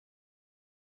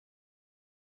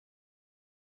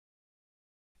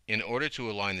In order to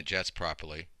align the jets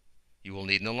properly, you will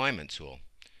need an alignment tool.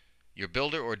 Your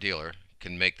builder or dealer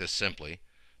can make this simply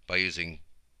by using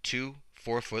two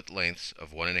 4-foot lengths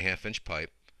of 1.5 inch pipe,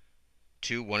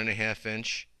 two 1.5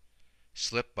 inch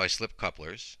slip by slip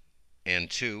couplers,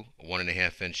 and two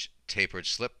 1.5 inch tapered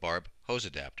slip barb hose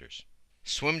adapters.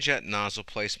 Swimjet nozzle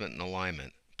placement and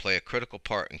alignment play a critical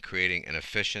part in creating an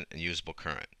efficient and usable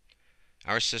current.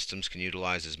 Our systems can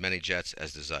utilize as many jets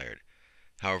as desired.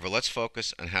 However, let's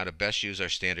focus on how to best use our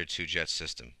standard 2-jet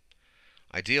system.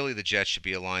 Ideally, the jets should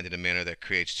be aligned in a manner that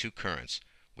creates two currents,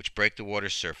 which break the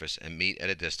water's surface and meet at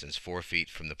a distance 4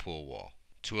 feet from the pool wall.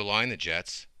 To align the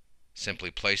jets, simply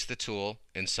place the tool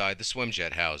inside the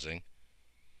swimjet housing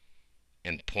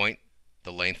and point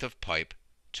the length of pipe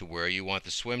to where you want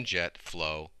the swimjet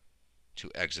flow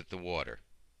to exit the water.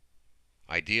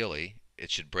 Ideally, it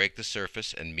should break the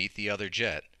surface and meet the other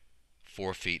jet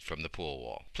 4 feet from the pool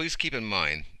wall. Please keep in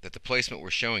mind that the placement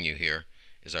we're showing you here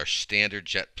is our standard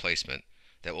jet placement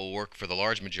that will work for the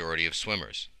large majority of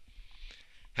swimmers.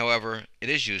 However, it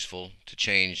is useful to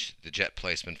change the jet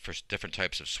placement for different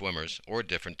types of swimmers or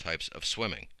different types of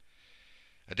swimming.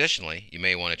 Additionally, you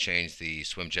may want to change the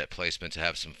swimjet placement to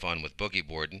have some fun with boogie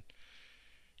boarding,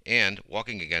 and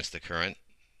walking against the current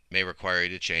may require you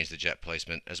to change the jet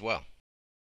placement as well.